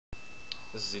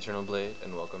This is Eternal Blade,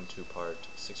 and welcome to part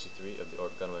 63 of the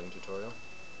Ork Gunwagon tutorial.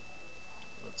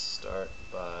 Let's start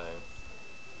by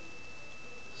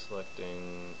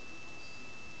selecting,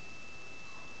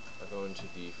 go into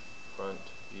the front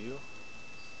view,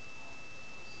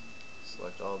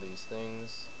 select all these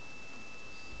things,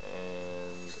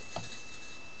 and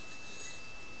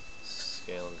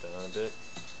scale them down a bit,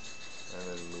 and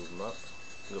then move them up,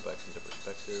 go back into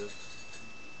perspective,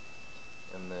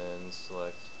 and then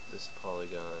select this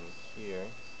polygon here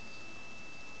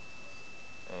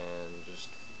and just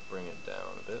bring it down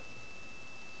a bit.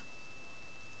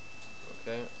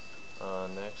 Okay,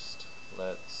 next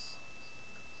let's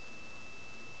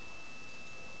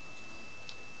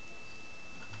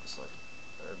select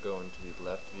or go into the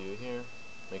left view here,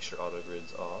 make sure auto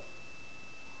grid's off,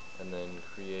 and then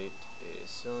create a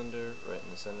cylinder right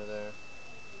in the center there.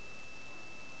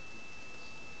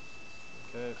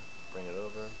 Okay, bring it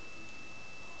over,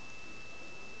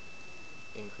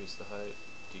 increase the height,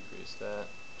 decrease that,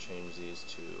 change these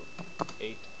to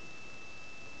 8.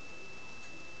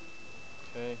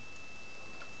 Okay,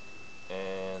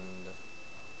 and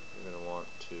you're going to want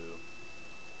to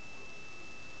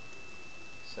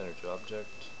center to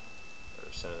object,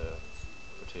 or center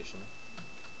the rotation,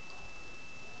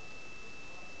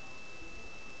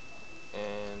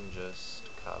 and just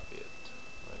copy it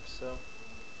like so.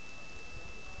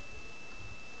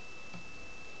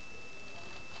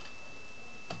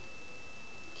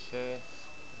 Okay,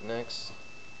 next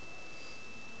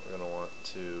we're going to want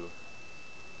to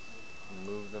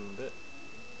move them a bit.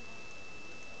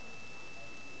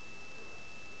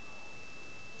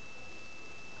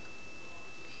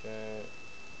 Okay,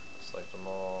 select them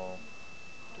all,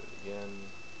 do it again,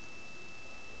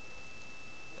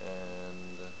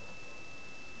 and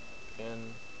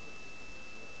again.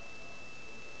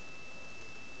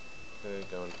 Okay,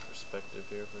 go into perspective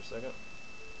here for a second.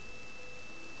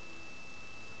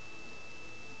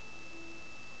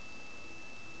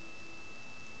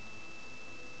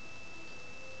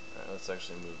 Let's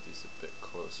actually move these a bit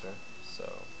closer, so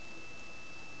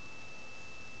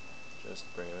just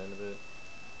bring them in a bit.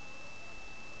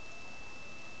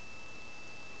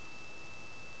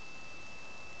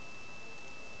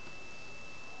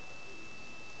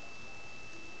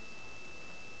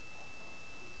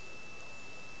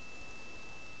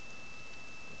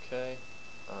 Okay,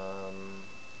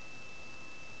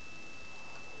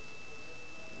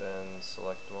 then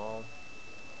select them all.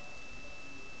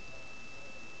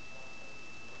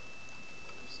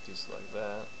 Just deselect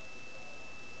that,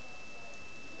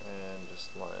 and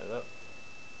just line it up.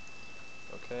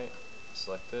 Okay,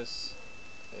 select this,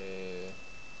 a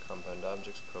compound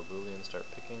objects, pro boolean, start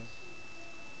picking,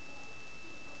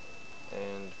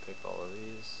 and pick all of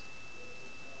these.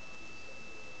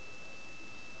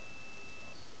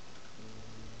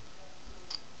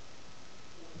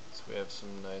 So we have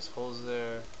some nice holes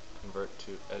there. Convert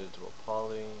to editable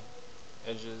poly,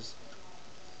 edges,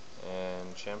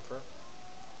 and chamfer.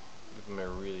 Give them a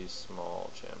really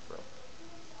small chamfer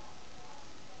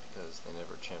because they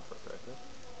never chamfer correctly.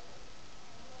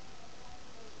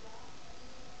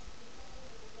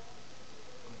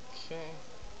 Okay,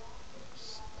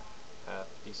 looks half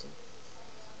decent.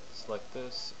 Select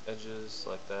this, edges,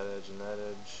 select that edge and that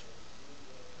edge,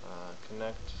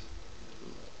 connect to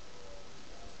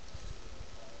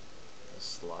a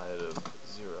slide of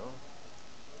 0,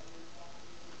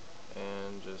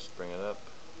 and just bring it up.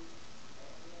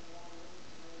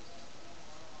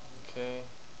 Okay,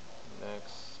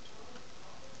 next,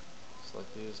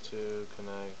 select these two,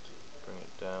 connect, bring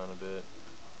it down a bit,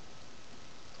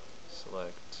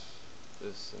 select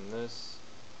this and this,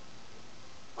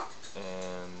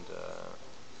 and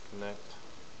connect,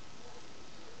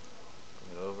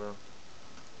 bring it over.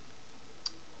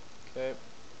 Okay,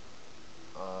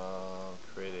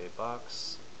 create a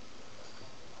box.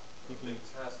 You can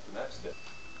task the next step.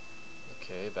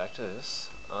 Okay, back to this.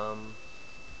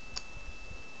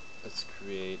 Let's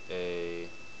create a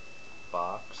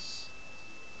box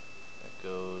that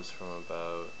goes from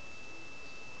about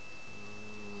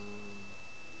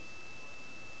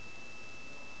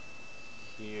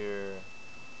here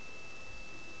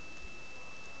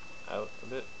out a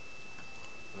bit,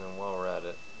 and then while we're at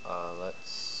it, let's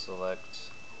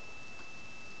select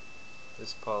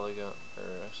this polygon,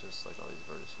 or actually select all these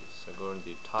vertices. So go into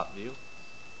the top view.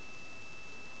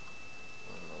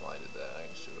 I don't know why I did that, I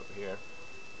can just do it over here.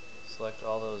 Select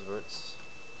all those verts,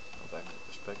 go back to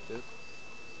perspective,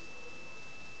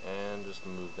 and just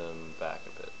move them back a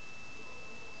bit.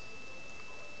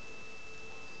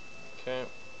 Okay.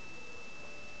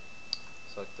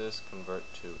 Select this, convert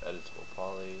to editable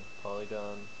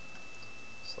polygon,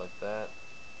 select that,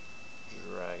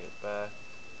 drag it back,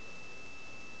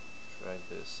 drag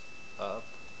this up,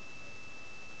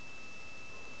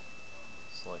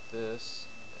 select this,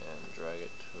 and drag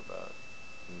it to about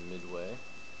midway,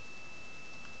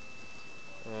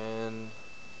 and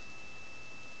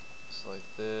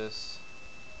select this,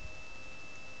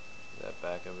 that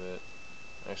back a bit.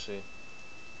 Actually,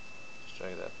 just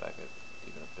drag that back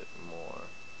even a bit more.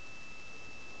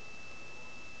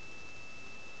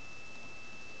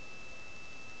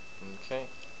 Okay.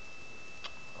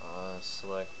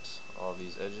 Select all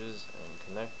these edges and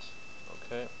connect.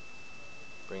 Okay.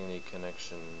 Bring the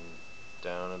connection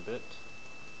down a bit.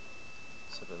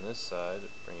 So on this side,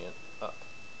 bring it up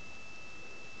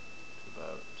to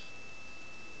about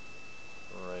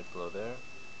right below there.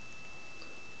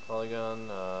 Polygon,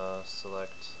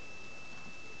 select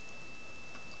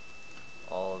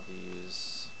all of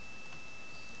these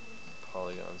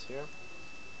polygons here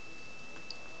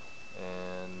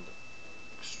and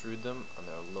extrude them on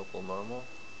their local normal,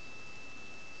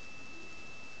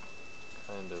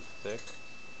 kind of thick.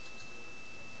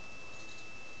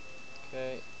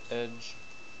 Okay, edge,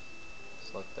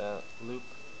 select that, loop,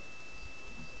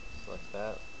 select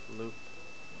that, loop.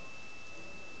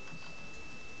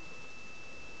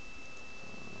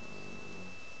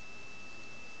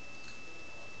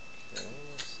 Okay,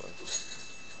 select.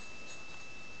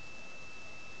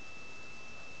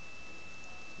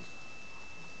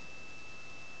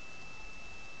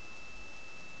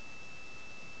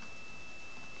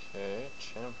 Okay,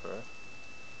 chamfer.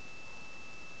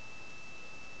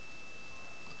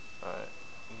 Alright,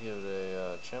 give it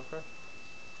a chamfer.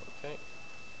 Okay.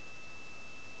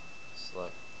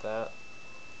 Select that,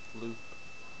 loop,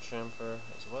 chamfer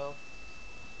as well.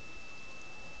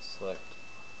 Select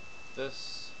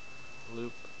this,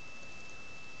 loop,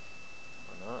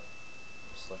 or not.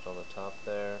 Select all the top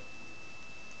there.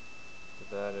 Give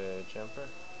that a chamfer.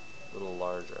 A little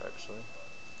larger actually.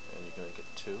 And you can make it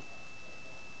 2.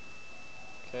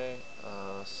 Okay,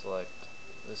 select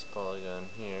this polygon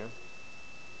here.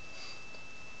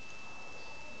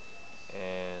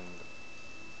 And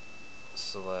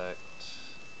select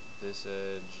this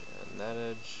edge and that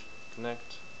edge,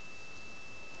 connect.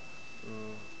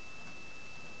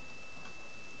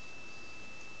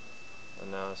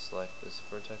 And now select this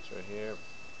vertex right here,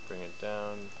 bring it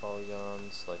down,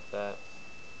 polygon, select that.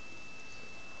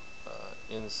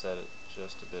 Inset it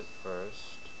just a bit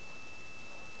first.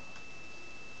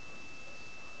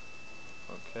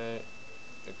 Okay,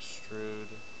 extrude.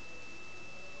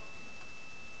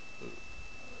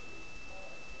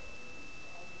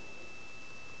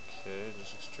 Okay,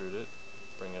 just extrude it,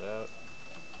 bring it out,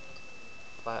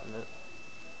 flatten it.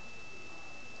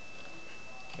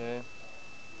 Okay,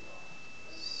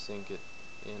 sink it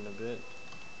in a bit,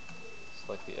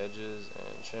 select the edges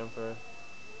and chamfer,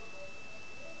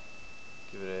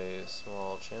 give it a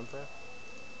small chamfer.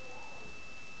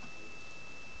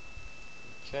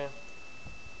 Okay,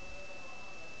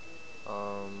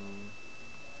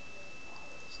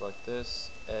 select this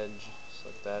edge,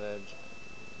 select that edge,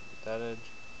 and that edge,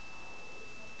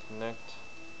 connect,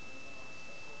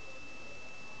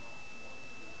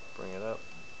 bring it up,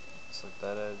 select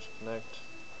that edge, connect,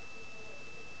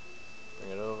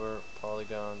 bring it over,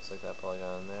 polygon, select that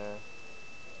polygon there,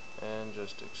 and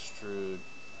just extrude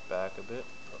back a bit.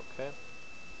 Okay,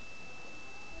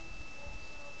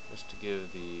 just to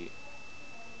give the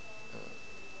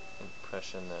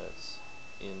impression that it's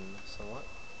in somewhat.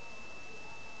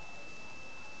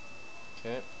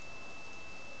 Okay,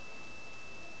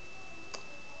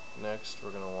 next we're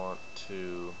going to want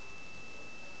to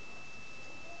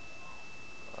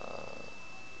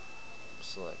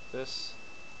select this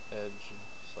edge,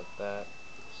 select that,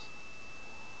 oops,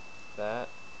 that,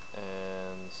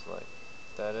 and select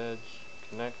that edge,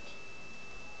 connect.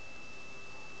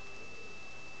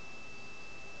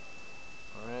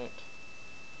 Alright,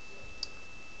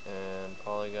 and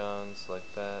polygon,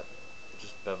 select that,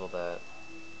 just bevel that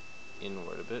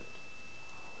inward a bit.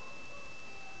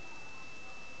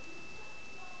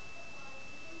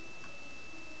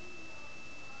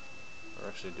 Or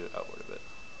actually do it outward a bit.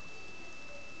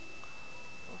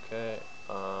 Okay,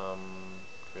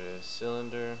 create a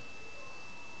cylinder,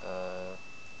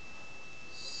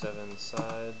 7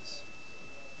 sides.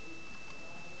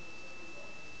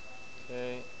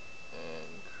 Okay,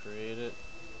 and create it.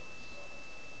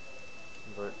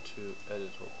 Convert to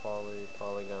editable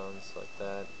polygon, select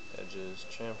that, edges,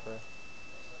 chamfer.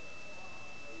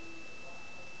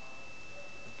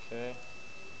 Okay.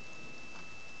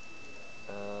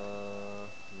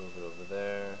 Move it over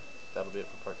there. That'll be it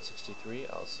for part 63.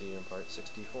 I'll see you in part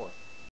 64.